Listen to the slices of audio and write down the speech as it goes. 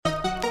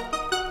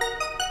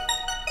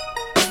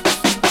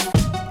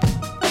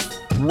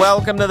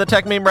Welcome to the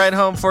Tech Meme Ride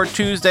Home for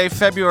Tuesday,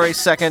 February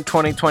 2nd,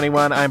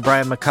 2021. I'm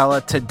Brian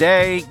McCullough.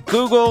 Today,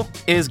 Google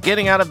is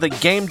getting out of the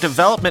game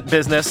development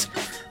business,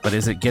 but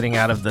is it getting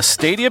out of the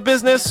Stadia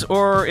business,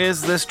 or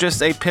is this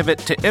just a pivot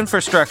to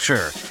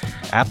infrastructure?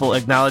 Apple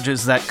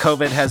acknowledges that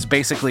COVID has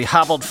basically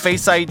hobbled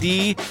Face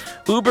ID,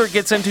 Uber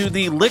gets into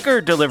the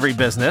liquor delivery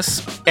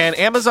business, and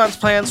Amazon's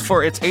plans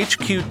for its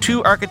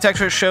HQ2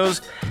 architecture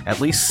shows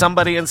at least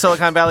somebody in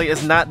Silicon Valley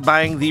is not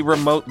buying the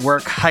remote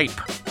work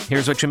hype.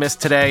 Here's what you missed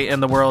today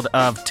in the world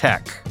of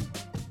tech.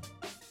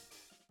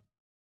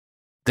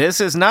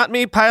 This is not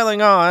me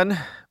piling on,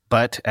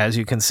 but as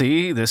you can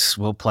see, this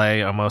will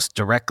play almost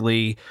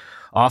directly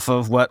off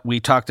of what we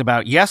talked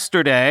about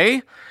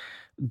yesterday.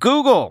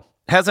 Google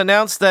has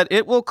announced that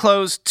it will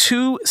close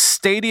 2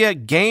 Stadia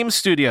game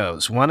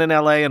studios, one in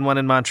LA and one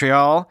in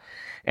Montreal,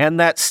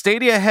 and that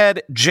Stadia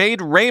head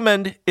Jade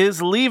Raymond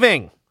is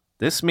leaving.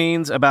 This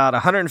means about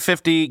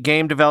 150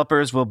 game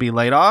developers will be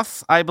laid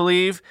off, I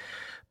believe.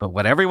 But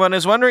what everyone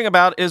is wondering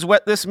about is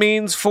what this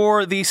means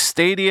for the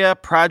Stadia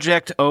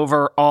project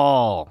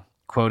overall.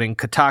 Quoting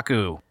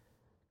Kotaku.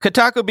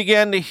 Kotaku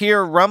began to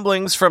hear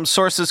rumblings from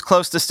sources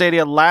close to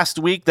Stadia last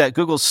week that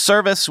Google's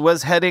service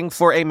was heading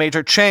for a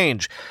major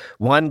change.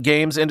 One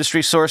games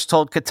industry source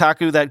told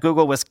Kotaku that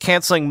Google was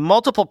canceling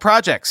multiple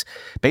projects,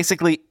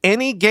 basically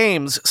any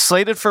games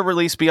slated for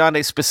release beyond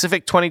a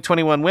specific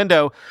 2021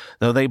 window,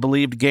 though they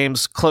believed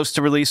games close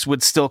to release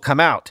would still come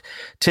out.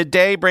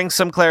 Today brings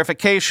some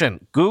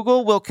clarification.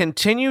 Google will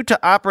continue to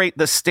operate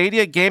the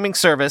Stadia gaming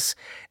service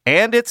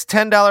and its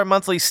 $10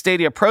 monthly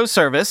Stadia Pro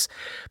service,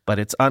 but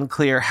it's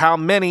unclear how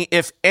many,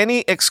 if any,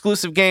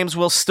 exclusive games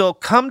will still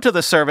come to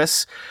the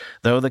service,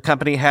 though the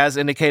company has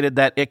indicated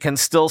that it can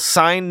still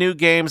sign new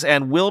games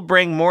and will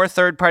bring more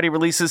third-party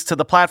releases to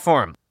the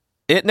platform.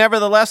 It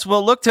nevertheless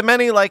will look to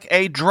many like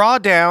a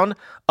drawdown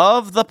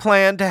of the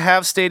plan to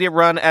have Stadia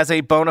run as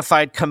a bona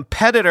fide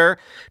competitor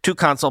to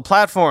console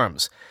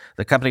platforms.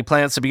 The company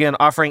plans to begin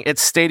offering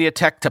its Stadia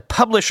tech to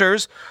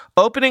publishers,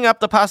 opening up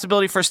the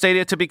possibility for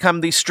Stadia to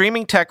become the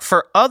streaming tech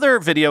for other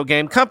video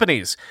game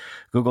companies.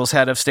 Google's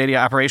head of Stadia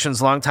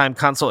operations, longtime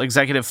console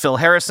executive Phil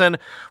Harrison,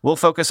 will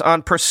focus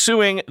on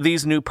pursuing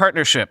these new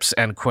partnerships,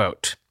 end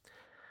quote.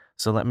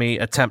 So let me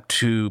attempt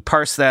to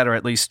parse that, or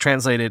at least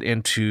translate it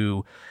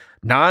into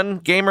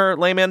non-gamer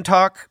layman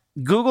talk.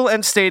 Google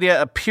and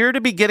Stadia appear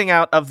to be getting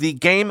out of the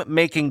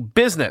game-making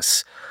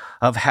business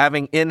of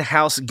having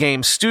in-house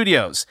game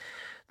studios.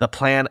 The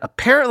plan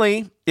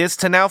apparently is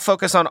to now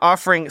focus on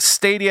offering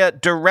Stadia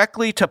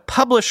directly to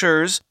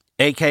publishers,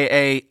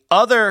 aka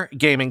other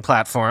gaming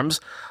platforms,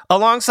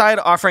 alongside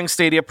offering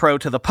Stadia Pro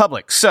to the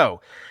public.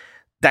 So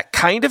that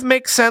kind of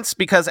makes sense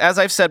because, as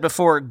I've said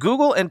before,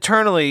 Google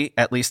internally,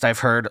 at least I've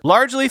heard,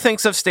 largely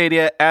thinks of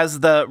Stadia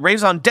as the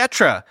raison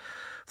d'etre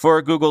for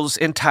Google's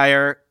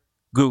entire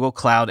Google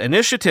Cloud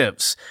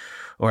initiatives,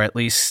 or at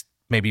least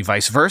maybe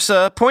vice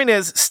versa. Point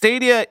is,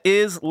 Stadia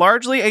is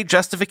largely a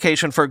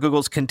justification for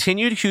Google's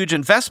continued huge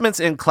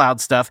investments in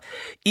cloud stuff,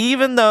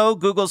 even though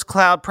Google's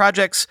cloud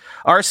projects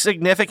are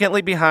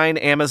significantly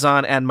behind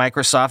Amazon and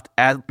Microsoft,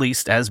 at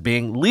least as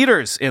being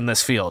leaders in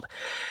this field.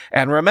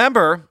 And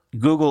remember,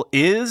 Google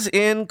is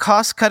in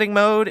cost-cutting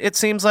mode, it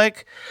seems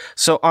like.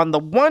 So on the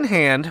one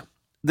hand,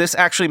 this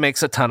actually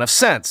makes a ton of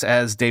sense.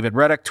 As David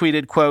Ruddock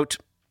tweeted, quote,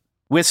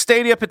 "With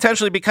Stadia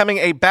potentially becoming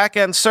a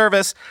back-end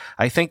service,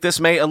 I think this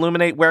may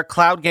illuminate where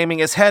cloud gaming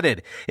is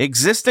headed.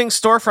 Existing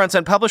storefronts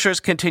and publishers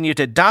continue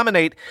to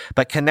dominate,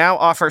 but can now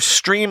offer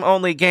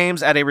stream-only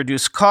games at a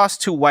reduced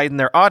cost to widen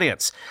their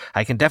audience.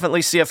 I can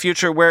definitely see a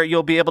future where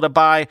you'll be able to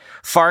buy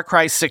Far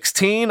Cry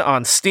 16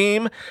 on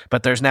Steam,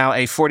 but there's now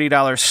a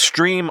 $40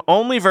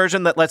 stream-only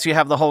version that lets you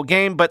have the whole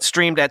game, but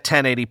streamed at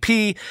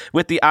 1080p,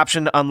 with the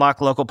option to unlock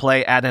local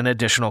play at an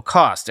additional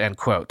cost," end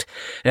quote.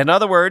 In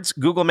other words,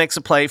 Google makes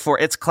a play for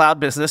its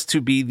cloud business to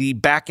be the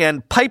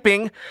back-end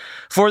piping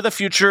for the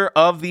future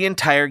of the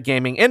entire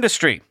gaming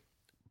industry.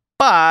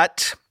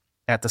 But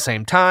at the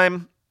same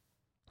time,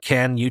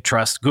 can you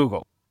trust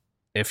Google?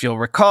 If you'll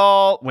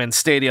recall, when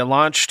Stadia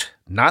launched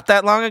not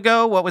that long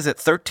ago, what was it,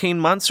 13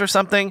 months or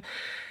something,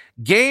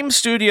 game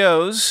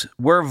studios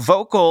were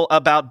vocal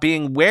about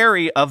being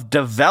wary of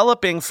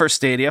developing for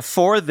Stadia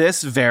for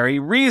this very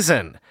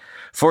reason.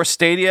 For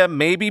Stadia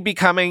maybe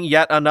becoming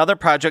yet another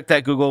project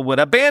that Google would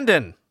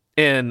abandon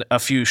in a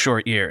few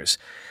short years.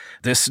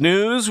 This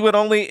news would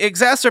only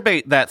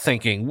exacerbate that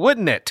thinking,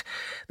 wouldn't it?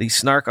 The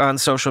snark on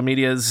social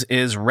medias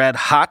is red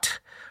hot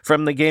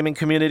from the gaming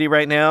community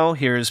right now.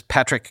 Here's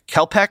Patrick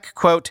Kelpeck,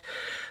 quote,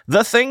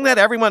 "The thing that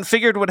everyone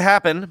figured would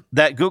happen,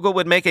 that Google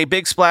would make a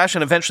big splash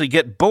and eventually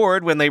get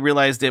bored when they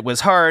realized it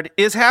was hard,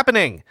 is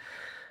happening.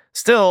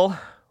 Still,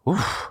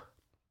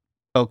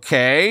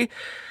 okay.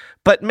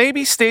 But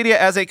maybe Stadia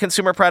as a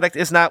consumer product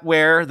is not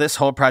where this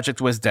whole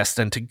project was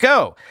destined to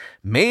go.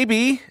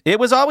 Maybe it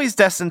was always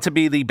destined to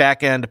be the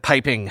back-end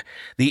piping,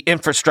 the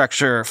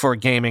infrastructure for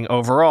gaming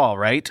overall,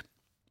 right?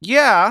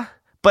 Yeah,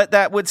 but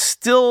that would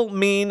still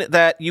mean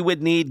that you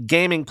would need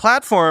gaming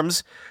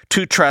platforms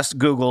to trust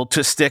Google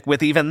to stick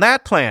with even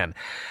that plan.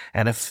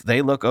 And if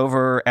they look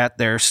over at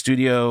their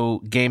studio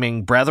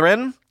gaming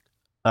brethren,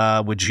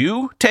 would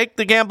you take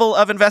the gamble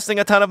of investing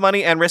a ton of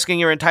money and risking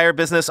your entire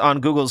business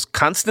on Google's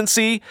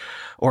constancy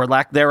or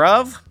lack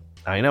thereof?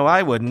 I know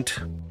I wouldn't.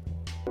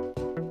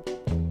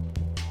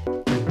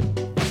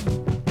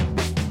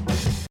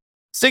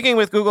 Sticking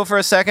with Google for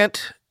a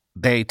second,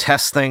 they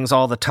test things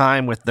all the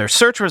time with their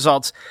search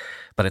results,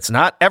 but it's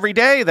not every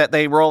day that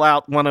they roll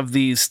out one of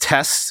these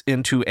tests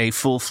into a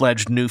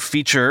full-fledged new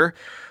feature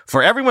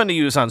for everyone to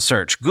use on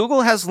search.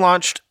 Google has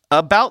launched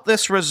About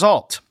This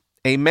Result,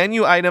 a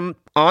menu item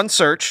on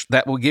search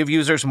that will give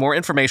users more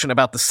information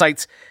about the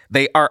sites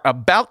they are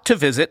about to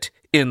visit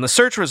in the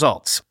search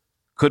results.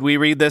 Could we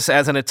read this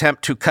as an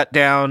attempt to cut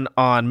down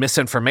on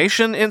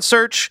misinformation in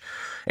search?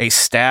 A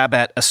stab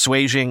at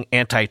assuaging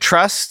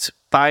antitrust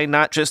by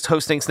not just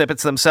hosting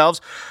snippets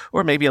themselves,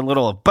 or maybe a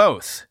little of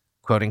both,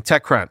 quoting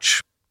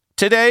TechCrunch.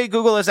 Today,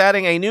 Google is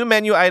adding a new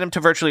menu item to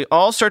virtually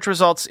all search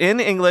results in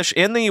English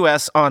in the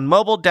US on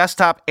mobile,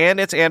 desktop, and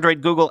its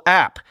Android Google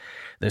app.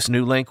 This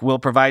new link will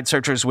provide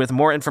searchers with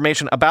more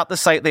information about the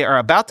site they are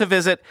about to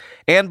visit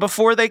and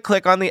before they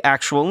click on the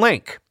actual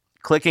link.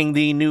 Clicking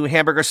the new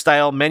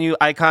hamburger-style menu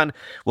icon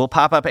will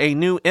pop up a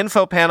new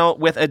info panel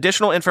with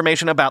additional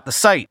information about the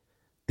site.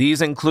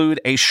 These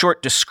include a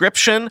short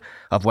description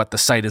of what the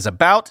site is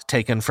about,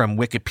 taken from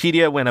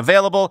Wikipedia when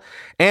available,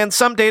 and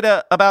some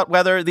data about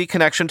whether the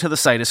connection to the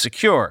site is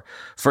secure.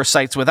 For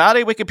sites without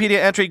a Wikipedia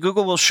entry,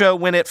 Google will show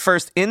when it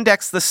first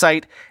indexed the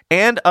site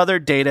and other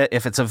data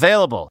if it's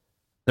available.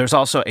 There's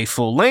also a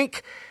full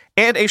link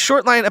and a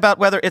short line about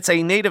whether it's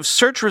a native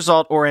search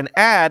result or an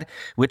ad,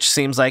 which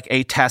seems like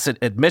a tacit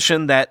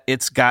admission that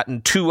it's gotten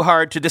too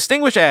hard to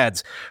distinguish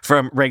ads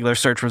from regular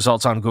search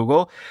results on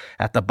Google.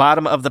 At the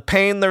bottom of the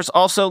pane, there's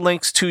also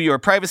links to your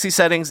privacy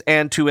settings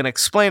and to an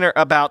explainer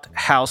about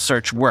how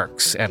search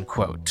works, end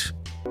quote.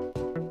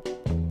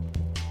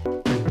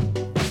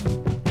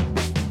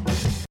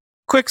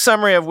 Quick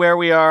summary of where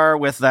we are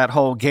with that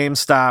whole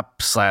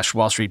GameStop /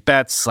 Wall Street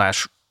Bets /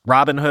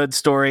 Robinhood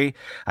story.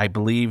 I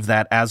believe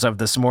that as of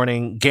this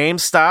morning,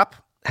 GameStop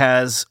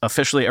has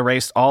officially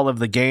erased all of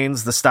the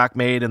gains the stock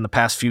made in the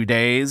past few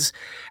days,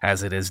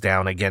 as it is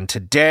down again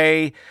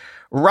today.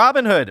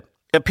 Robinhood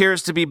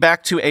appears to be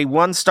back to a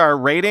 1-star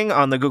rating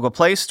on the Google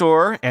Play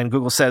Store, and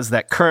Google says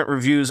that current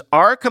reviews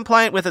are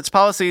compliant with its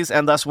policies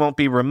and thus won't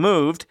be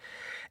removed.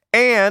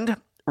 And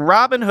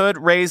Robinhood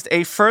raised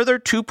a further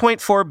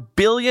 $2.4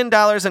 billion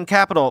in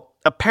capital,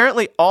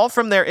 apparently all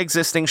from their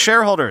existing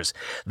shareholders.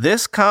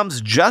 This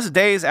comes just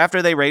days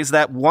after they raised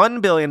that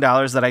 $1 billion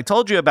that I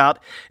told you about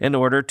in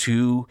order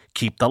to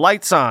keep the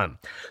lights on.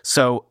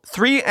 So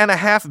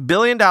 $3.5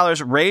 billion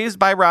raised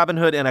by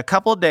Robinhood in a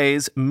couple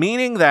days,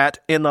 meaning that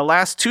in the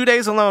last 2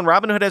 days alone,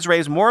 Robinhood has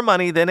raised more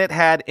money than it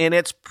had in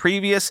its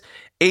previous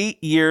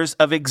 8 years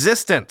of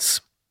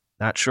existence.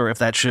 Not sure if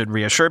that should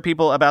reassure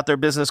people about their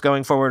business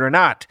going forward or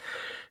not,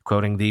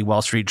 quoting the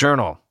Wall Street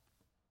Journal.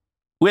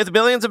 With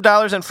billions of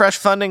dollars in fresh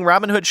funding,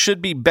 Robinhood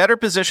should be better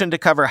positioned to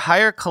cover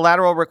higher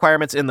collateral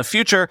requirements in the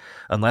future,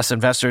 unless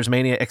investors'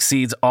 mania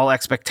exceeds all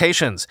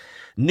expectations.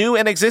 New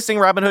and existing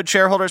Robinhood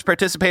shareholders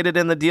participated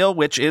in the deal,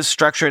 which is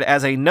structured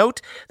as a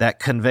note that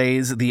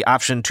conveys the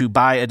option to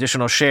buy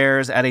additional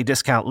shares at a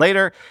discount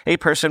later, a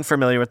person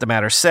familiar with the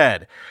matter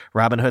said.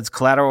 Robinhood's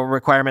collateral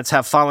requirements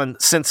have fallen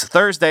since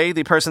Thursday,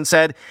 the person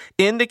said,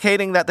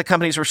 indicating that the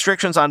company's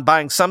restrictions on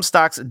buying some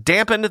stocks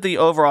dampened the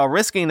overall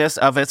riskiness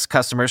of its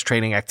customers'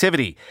 trading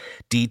activity.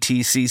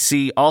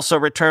 DTCC also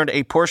returned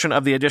a portion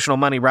of the additional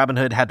money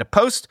Robinhood had to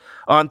post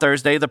on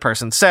Thursday, the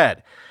person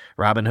said.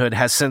 Robinhood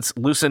has since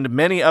loosened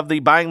many of the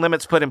buying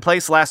limits put in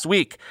place last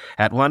week.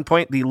 At one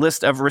point, the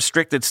list of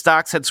restricted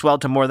stocks had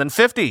swelled to more than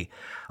 50.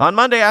 On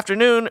Monday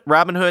afternoon,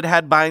 Robinhood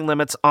had buying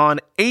limits on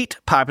 8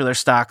 popular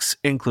stocks,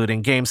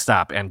 including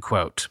GameStop, end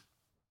quote.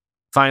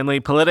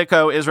 Finally,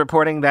 Politico is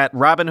reporting that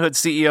Robinhood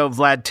CEO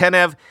Vlad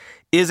Tenev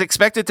is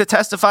expected to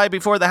testify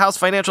before the House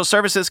Financial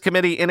Services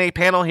Committee in a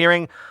panel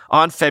hearing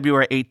on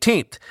February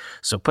 18th.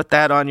 So put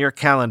that on your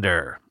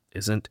calendar.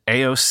 Isn't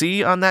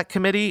AOC on that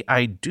committee?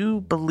 I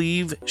do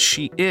believe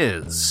she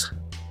is.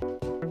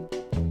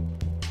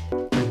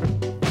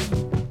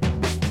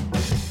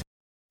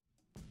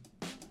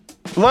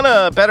 Want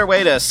a better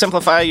way to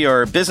simplify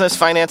your business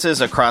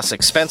finances across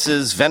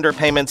expenses, vendor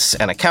payments,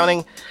 and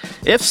accounting?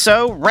 If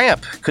so,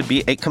 Ramp could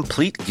be a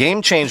complete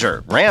game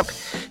changer. Ramp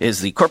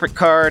is the corporate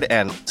card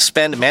and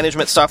spend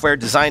management software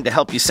designed to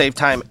help you save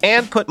time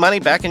and put money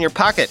back in your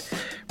pocket.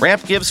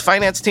 Ramp gives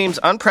finance teams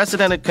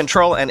unprecedented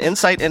control and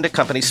insight into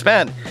company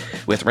spend.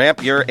 With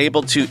Ramp, you're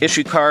able to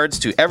issue cards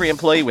to every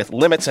employee with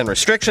limits and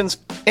restrictions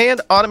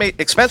and automate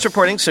expense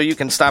reporting so you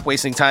can stop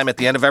wasting time at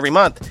the end of every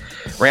month.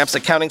 Ramp's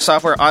accounting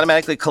software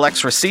automatically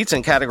collects receipts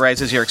and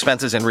categorizes your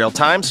expenses in real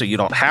time so you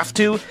don't have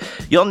to.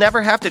 You'll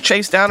never have to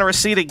chase down a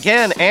receipt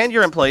again, and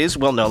your employees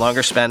will no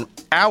longer spend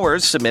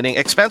hours submitting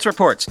expense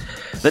reports.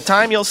 The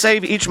time you'll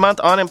save each month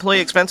on employee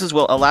expenses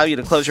will allow you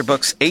to close your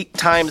books 8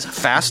 times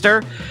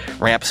faster.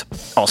 Ramp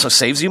also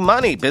saves you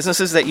money.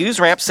 Businesses that use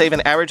Ramp save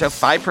an average of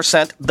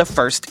 5% the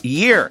first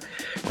year.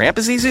 Ramp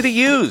is easy to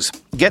use.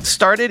 Get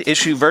started,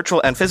 issue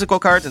virtual and physical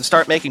cards, and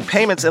start making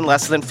payments in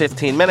less than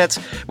 15 minutes,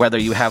 whether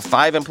you have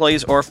 5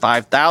 employees or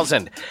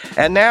 5,000.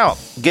 And now,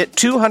 get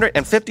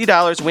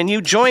 $250 when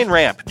you join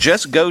Ramp.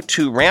 Just go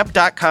to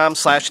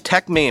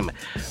ramp.com/techmeme.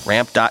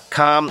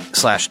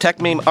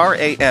 Ramp.com/techmeme,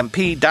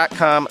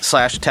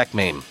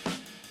 ramp.com/techmeme.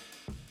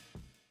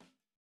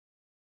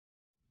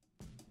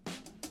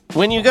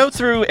 When you go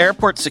through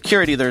airport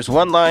security, there's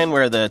one line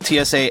where the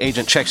TSA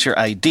agent checks your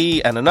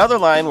ID and another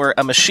line where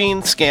a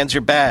machine scans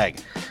your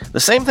bag. The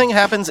same thing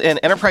happens in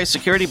enterprise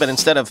security, but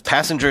instead of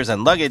passengers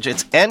and luggage,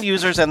 it's end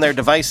users and their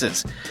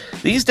devices.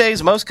 These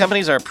days, most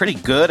companies are pretty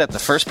good at the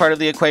first part of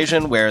the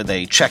equation where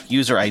they check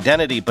user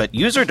identity, but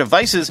user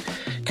devices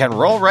can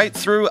roll right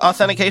through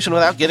authentication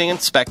without getting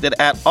inspected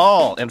at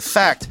all. In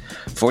fact,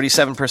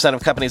 47%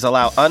 of companies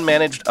allow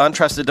unmanaged,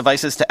 untrusted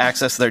devices to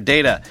access their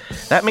data.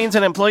 That means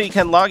an employee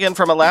can log in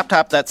from a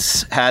laptop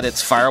that's had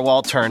its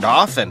firewall turned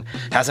off and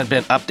hasn't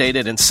been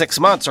updated in 6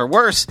 months, or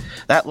worse,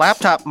 that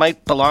laptop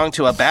might belong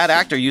to a bad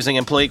actor using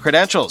employee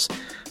credentials.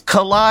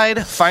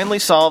 Collide finally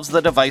solves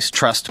the device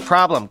trust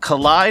problem.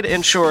 Collide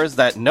ensures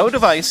that no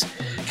device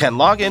can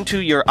log into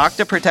your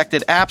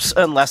Okta-protected apps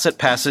unless it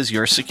passes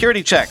your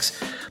security checks.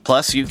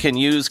 Plus, you can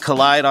use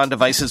Collide on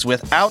devices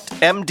without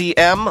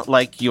MDM,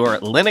 like your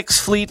Linux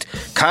fleet,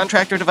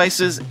 contractor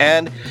devices,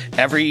 and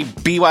every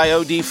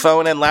BYOD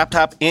phone and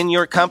laptop in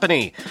your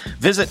company.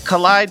 Visit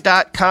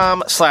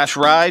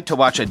collide.com/ride to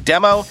watch a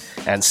demo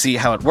and see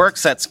how it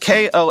works. That's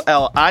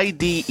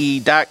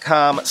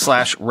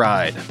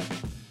KOLIDE.com/ride.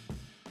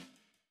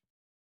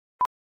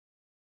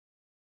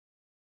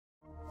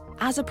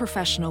 As a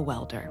professional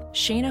welder,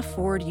 Shayna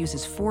Ford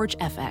uses Forge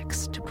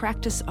FX to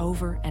practice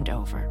over and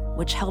over,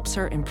 which helps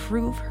her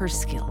improve her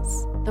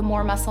skills. The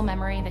more muscle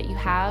memory that you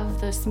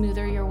have, the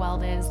smoother your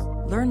weld is.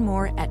 Learn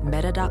more at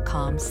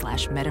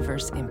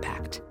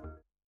meta.com/metaverseimpact.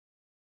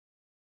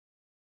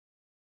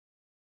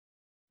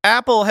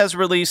 Apple has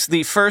released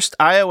the first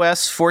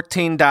iOS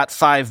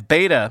 14.5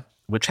 beta,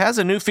 which has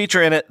a new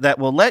feature in it that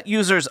will let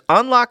users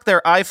unlock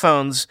their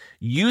iPhones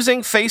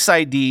using Face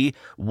ID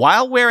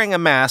while wearing a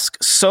mask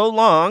so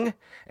long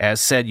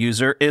as said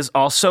user is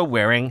also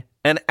wearing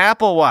an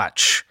Apple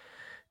Watch.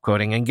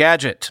 Quoting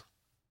Engadget,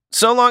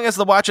 "So long as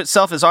the watch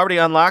itself is already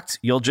unlocked,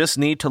 you'll just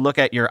need to look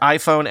at your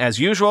iPhone as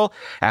usual.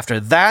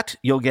 After that,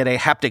 you'll get a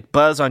haptic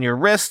buzz on your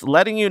wrist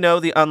letting you know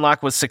the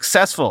unlock was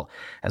successful.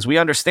 As we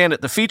understand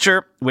it, the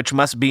feature, which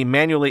must be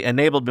manually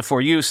enabled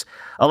before use,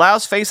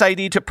 allows Face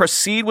ID to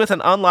proceed with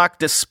an unlock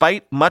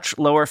despite much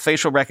lower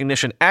facial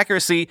recognition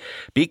accuracy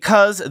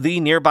because the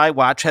nearby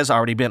watch has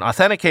already been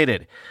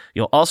authenticated.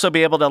 You'll also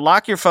be able to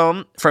lock your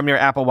phone from your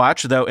Apple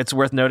Watch, though it's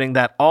worth noting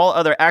that all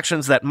other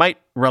actions that might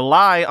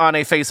rely on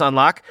a face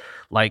unlock,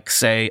 like,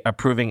 say,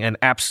 approving an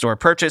App Store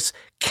purchase,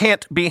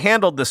 can't be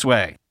handled this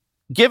way."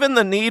 Given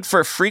the need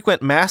for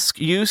frequent mask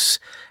use,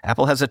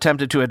 Apple has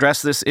attempted to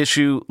address this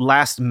issue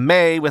last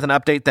May with an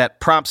update that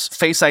prompts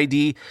Face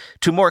ID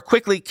to more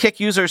quickly kick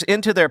users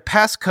into their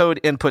passcode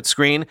input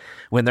screen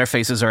when their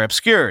faces are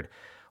obscured.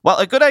 While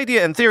a good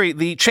idea in theory,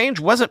 the change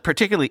wasn't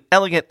particularly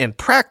elegant in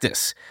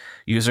practice.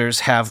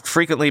 Users have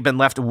frequently been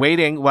left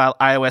waiting while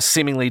iOS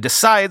seemingly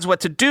decides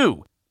what to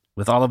do.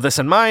 With all of this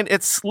in mind,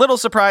 it's little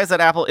surprise that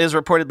Apple is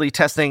reportedly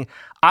testing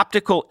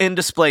optical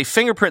in-display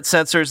fingerprint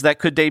sensors that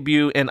could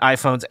debut in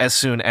iPhones as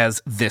soon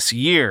as this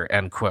year,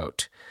 end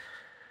quote.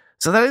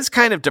 So that is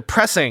kind of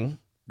depressing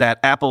that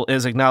Apple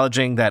is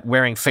acknowledging that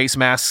wearing face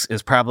masks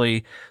is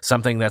probably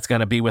something that's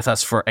going to be with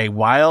us for a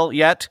while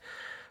yet.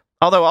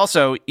 Although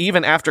also,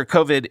 even after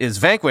COVID is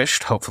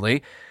vanquished,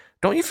 hopefully,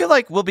 don't you feel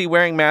like we'll be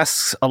wearing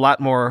masks a lot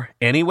more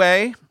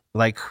anyway?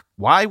 Like,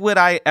 why would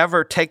I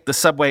ever take the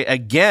subway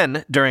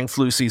again during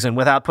flu season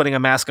without putting a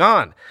mask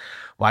on?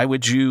 Why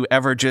would you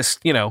ever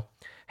just,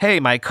 hey,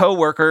 my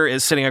coworker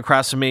is sitting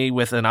across from me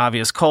with an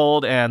obvious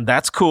cold, and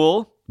that's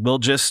cool. We'll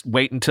just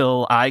wait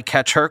until I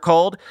catch her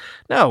cold.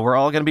 No, we're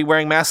all going to be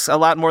wearing masks a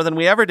lot more than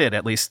we ever did,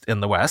 at least in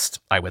the West,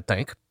 I would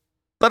think.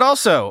 But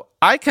also,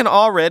 I can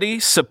already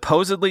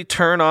supposedly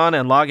turn on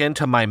and log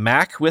into my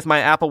Mac with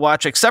my Apple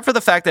Watch, except for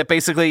the fact that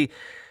basically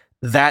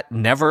that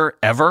never,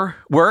 ever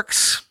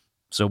works.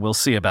 So we'll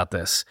see about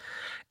this.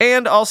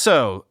 And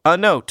also, a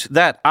note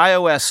that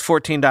iOS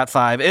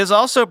 14.5 is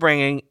also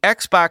bringing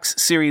Xbox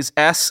Series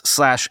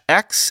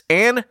S/X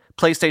and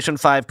PlayStation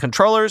 5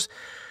 controllers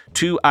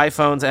to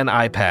iPhones and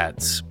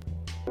iPads.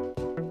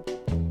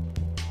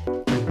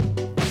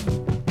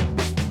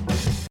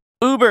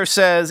 Uber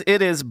says it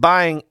is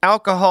buying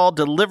alcohol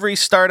delivery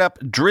startup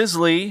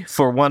Drizzly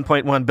for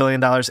 $1.1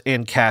 billion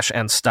in cash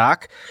and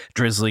stock.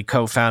 Drizzly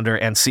co-founder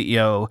and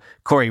CEO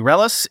Corey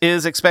Rellis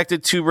is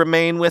expected to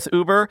remain with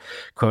Uber.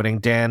 Quoting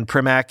Dan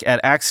Primack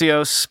at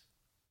Axios,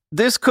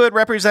 This could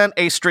represent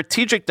a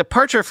strategic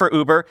departure for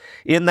Uber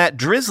in that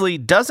Drizzly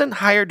doesn't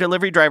hire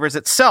delivery drivers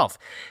itself.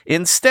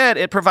 Instead,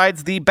 it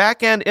provides the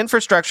back-end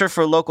infrastructure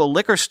for local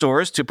liquor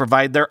stores to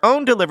provide their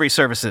own delivery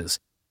services.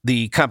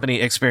 The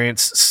company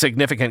experienced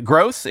significant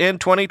growth in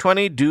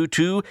 2020 due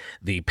to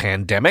the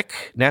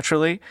pandemic,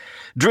 naturally.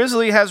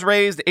 Drizzly has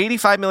raised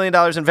 $85 million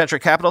in venture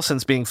capital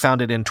since being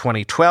founded in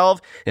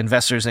 2012.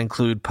 Investors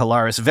include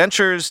Polaris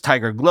Ventures,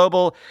 Tiger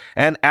Global,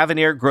 and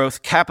Avenir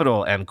Growth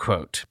Capital, end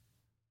quote.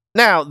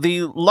 Now,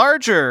 the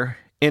larger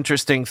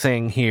interesting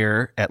thing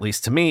here, at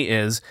least to me,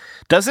 is,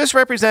 does this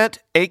represent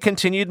a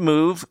continued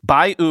move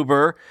by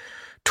Uber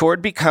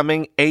toward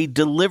becoming a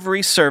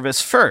delivery service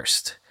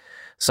first?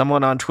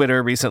 Someone on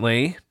Twitter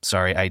recently,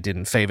 sorry, I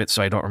didn't fave it,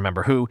 so I don't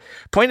remember who,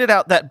 pointed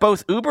out that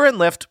both Uber and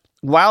Lyft,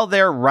 while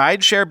their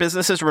rideshare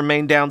businesses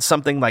remain down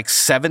something like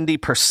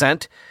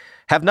 70%,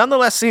 have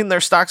nonetheless seen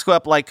their stocks go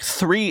up like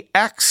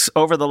 3x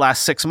over the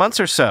last 6 months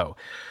or so.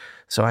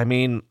 So, I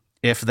mean,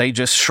 if they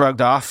just shrugged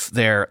off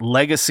their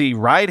legacy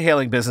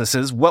ride-hailing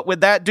businesses, what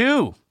would that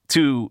do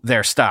to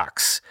their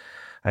stocks?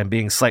 I'm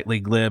being slightly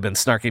glib and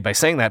snarky by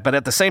saying that, but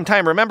at the same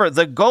time, remember,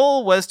 the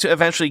goal was to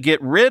eventually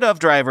get rid of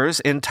drivers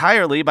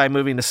entirely by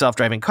moving to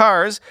self-driving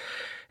cars,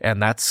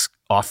 and that's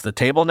off the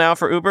table now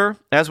for Uber,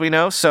 as we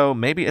know, so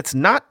maybe it's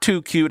not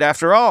too cute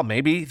after all.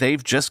 Maybe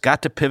they've just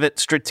got to pivot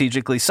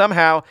strategically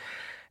somehow,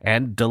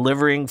 and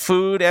delivering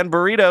food and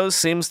burritos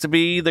seems to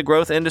be the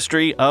growth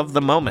industry of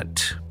the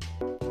moment.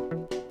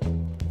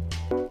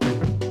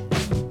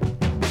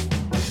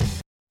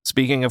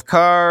 Speaking of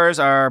cars,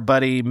 our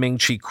buddy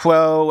Ming-Chi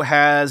Kuo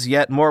has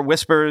yet more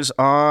whispers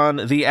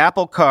on the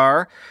Apple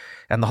car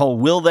and the whole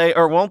will they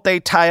or won't they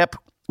tie-up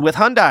with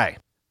Hyundai.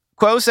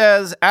 Kuo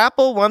says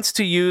Apple wants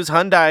to use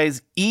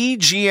Hyundai's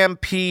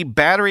eGMP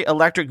battery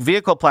electric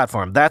vehicle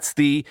platform. That's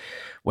the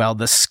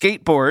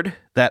skateboard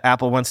that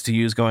Apple wants to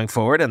use going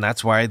forward, and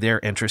that's why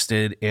they're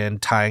interested in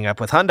tying up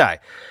with Hyundai.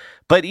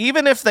 But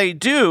even if they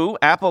do,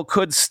 Apple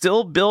could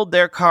still build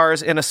their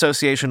cars in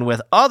association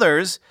with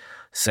others,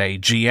 say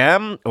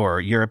GM or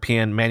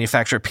European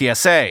manufacturer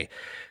PSA,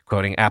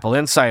 quoting Apple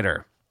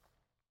Insider.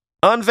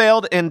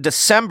 Unveiled in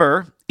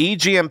December,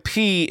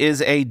 eGMP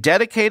is a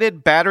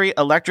dedicated battery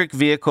electric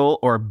vehicle,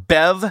 or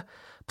BEV,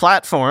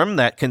 platform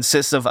that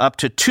consists of up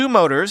to 2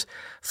 motors,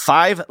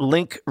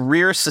 5-link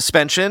rear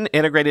suspension,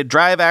 integrated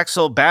drive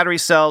axle, battery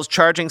cells,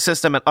 charging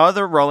system, and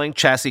other rolling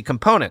chassis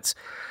components.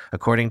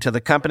 According to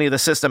the company, the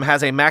system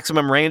has a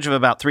maximum range of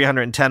about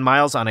 310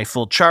 miles on a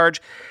full charge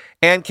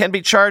and can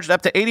be charged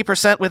up to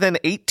 80% within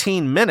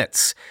 18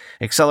 minutes.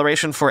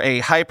 Acceleration for a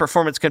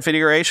high-performance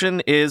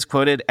configuration is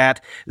quoted at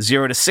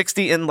 0 to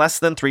 60 in less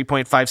than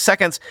 3.5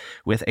 seconds,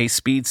 with a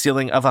speed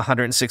ceiling of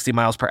 160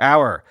 miles per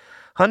hour.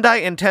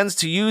 Hyundai intends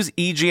to use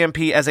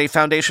eGMP as a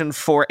foundation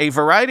for a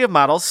variety of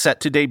models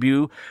set to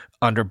debut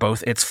under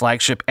both its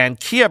flagship and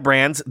Kia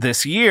brands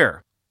this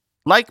year.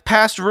 Like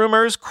past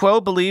rumors,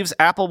 Kuo believes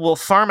Apple will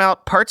farm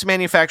out parts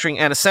manufacturing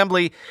and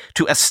assembly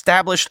to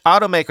established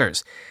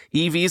automakers.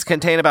 EVs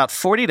contain about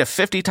 40 to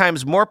 50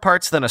 times more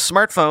parts than a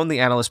smartphone, the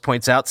analyst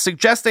points out,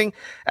 suggesting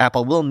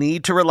Apple will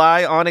need to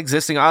rely on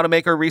existing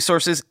automaker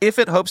resources if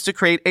it hopes to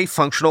create a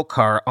functional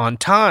car on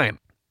time.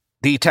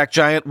 The tech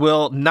giant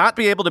will not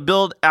be able to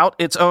build out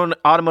its own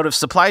automotive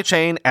supply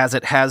chain, as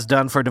it has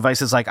done for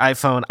devices like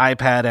iPhone,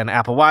 iPad, and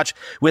Apple Watch,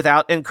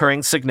 without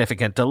incurring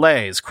significant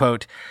delays.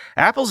 Quote,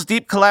 Apple's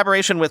deep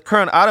collaboration with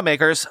current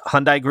automakers,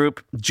 Hyundai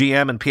Group,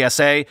 GM, and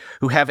PSA,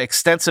 who have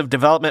extensive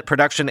development,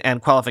 production, and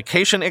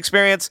qualification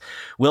experience,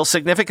 will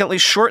significantly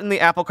shorten the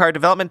Apple Car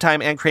development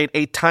time and create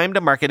a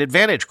time-to-market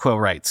advantage, Kuo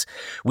writes.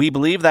 We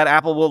believe that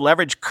Apple will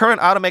leverage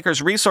current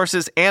automakers'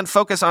 resources and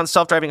focus on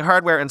self-driving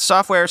hardware and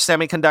software,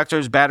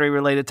 semiconductors,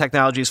 battery-related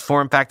technologies,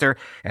 form factor,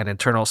 and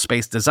internal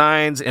space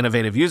designs,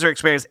 innovative user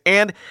experience,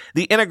 and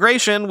the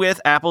integration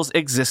with Apple's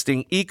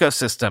existing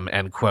ecosystem,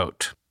 end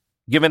quote.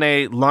 Given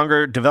a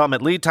longer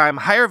development lead time,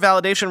 higher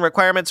validation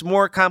requirements,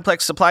 more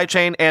complex supply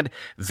chain, and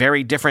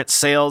very different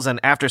sales and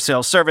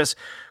after-sales service,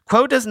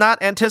 Kuo does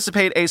not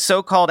anticipate a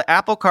so-called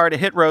Apple Car to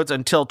hit roads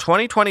until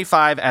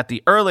 2025 at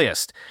the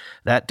earliest.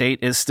 That date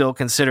is still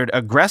considered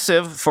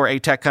aggressive for a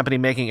tech company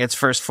making its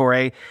first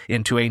foray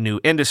into a new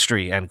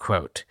industry, end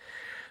quote.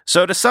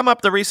 So to sum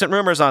up the recent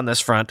rumors on this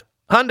front,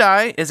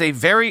 Hyundai is a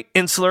very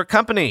insular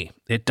company.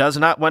 It does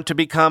not want to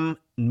become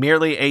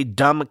merely a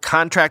dumb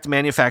contract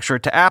manufacturer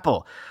to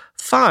Apple.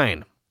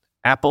 Fine.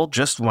 Apple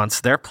just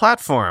wants their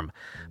platform.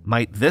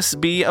 Might this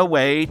be a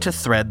way to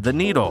thread the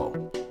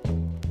needle?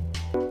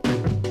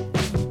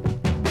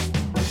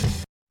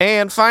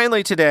 And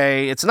finally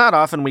today, it's not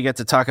often we get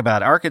to talk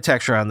about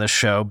architecture on this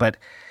show, but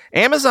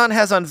Amazon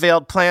has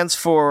unveiled plans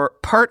for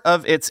part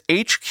of its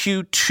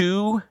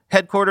HQ2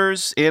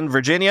 headquarters in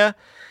Virginia,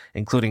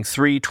 including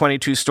 3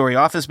 22-story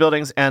office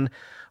buildings and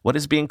what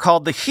is being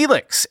called the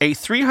Helix, a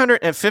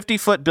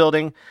 350-foot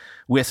building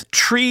with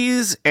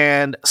trees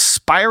and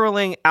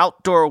spiraling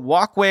outdoor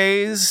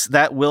walkways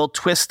that will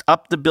twist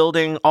up the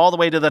building all the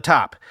way to the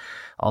top.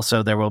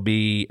 Also, there will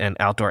be an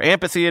outdoor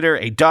amphitheater,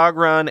 a dog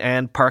run,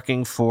 and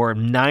parking for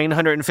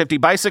 950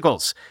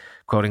 bicycles,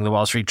 quoting the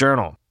Wall Street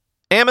Journal.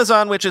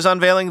 Amazon, which is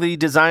unveiling the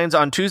designs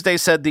on Tuesday,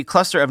 said the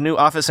cluster of new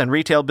office and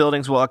retail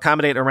buildings will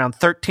accommodate around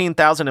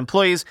 13,000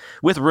 employees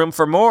with room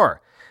for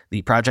more.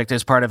 The project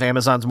is part of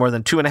Amazon's more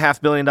than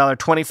 $2.5 billion,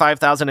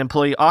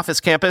 25,000-employee office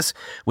campus,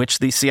 which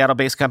the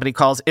Seattle-based company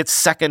calls its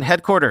second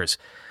headquarters.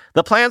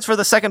 The plans for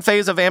the second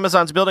phase of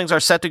Amazon's buildings are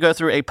set to go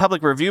through a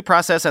public review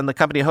process, and the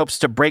company hopes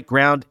to break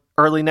ground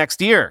early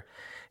next year.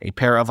 A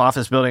pair of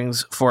office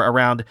buildings for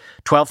around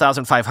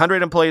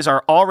 12,500 employees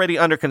are already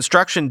under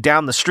construction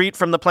down the street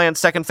from the planned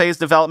second phase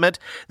development.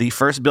 The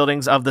first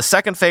buildings of the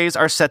second phase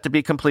are set to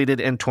be completed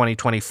in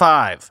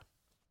 2025.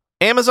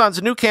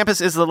 Amazon's new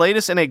campus is the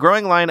latest in a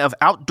growing line of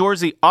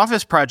outdoorsy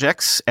office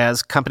projects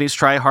as companies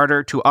try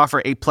harder to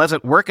offer a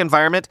pleasant work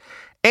environment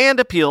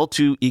and appeal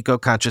to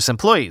eco-conscious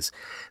employees.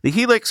 The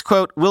Helix,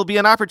 quote, will be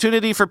an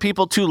opportunity for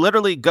people to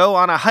literally go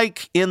on a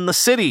hike in the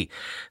city,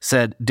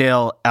 said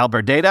Dale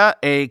Albereda,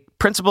 a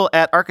principal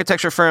at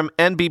architecture firm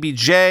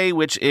NBBJ,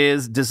 which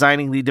is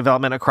designing the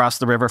development across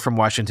the river from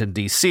Washington,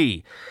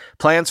 D.C.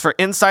 Plans for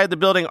inside the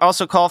building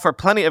also call for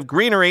plenty of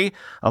greenery,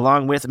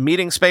 along with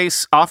meeting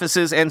space,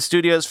 offices, and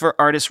studios for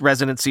artist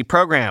residency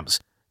programs.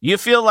 You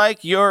feel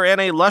like you're in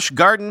a lush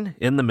garden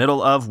in the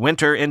middle of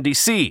winter in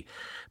D.C.,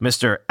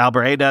 Mr.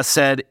 Albereda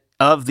said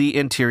of the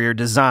interior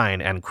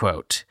design, end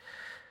quote.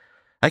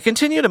 I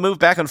continue to move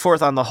back and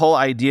forth on the whole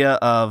idea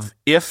of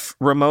if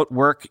remote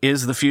work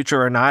is the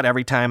future or not.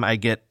 Every time I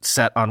get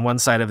set on one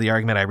side of the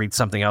argument, I read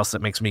something else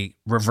that makes me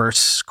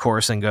reverse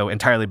course and go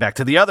entirely back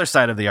to the other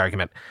side of the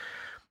argument.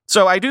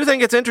 So I do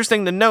think it's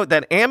interesting to note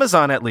that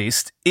Amazon, at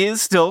least,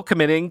 is still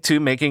committing to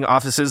making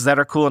offices that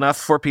are cool enough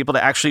for people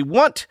to actually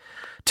want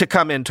to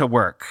come into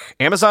work.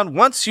 Amazon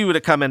wants you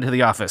to come into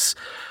the office,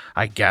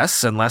 I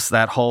guess, unless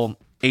that whole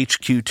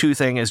HQ2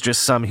 thing is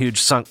just some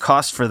huge sunk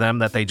cost for them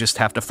that they just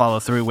have to follow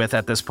through with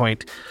at this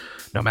point,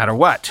 no matter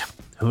what.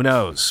 Who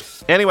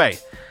knows? Anyway,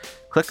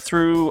 click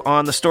through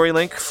on the story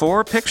link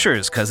for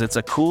pictures, because it's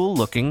a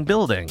cool-looking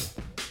building.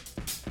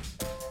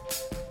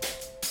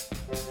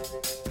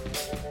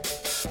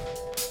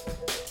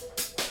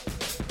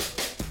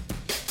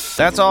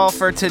 That's all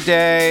for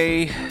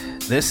today.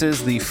 This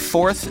is the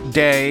fourth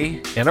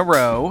day in a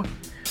row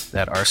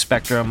that our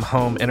Spectrum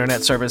home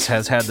internet service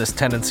has had this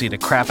tendency to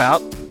crap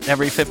out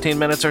every 15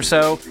 minutes or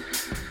so.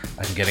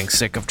 I'm getting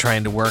sick of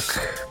trying to work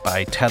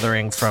by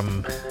tethering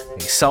from a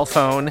cell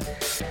phone.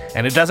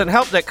 And it doesn't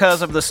help that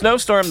because of the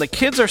snowstorm, the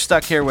kids are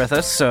stuck here with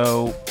us,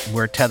 so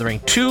we're tethering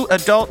 2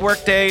 adult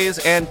work days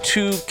and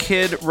 2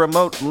 kid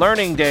remote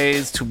learning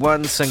days to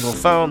one single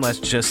phone. Let's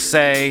just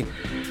say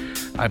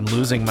I'm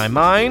losing my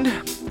mind.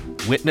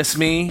 Witness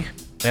me,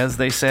 as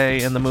they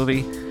say in the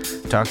movie.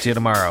 Talk to you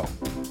tomorrow.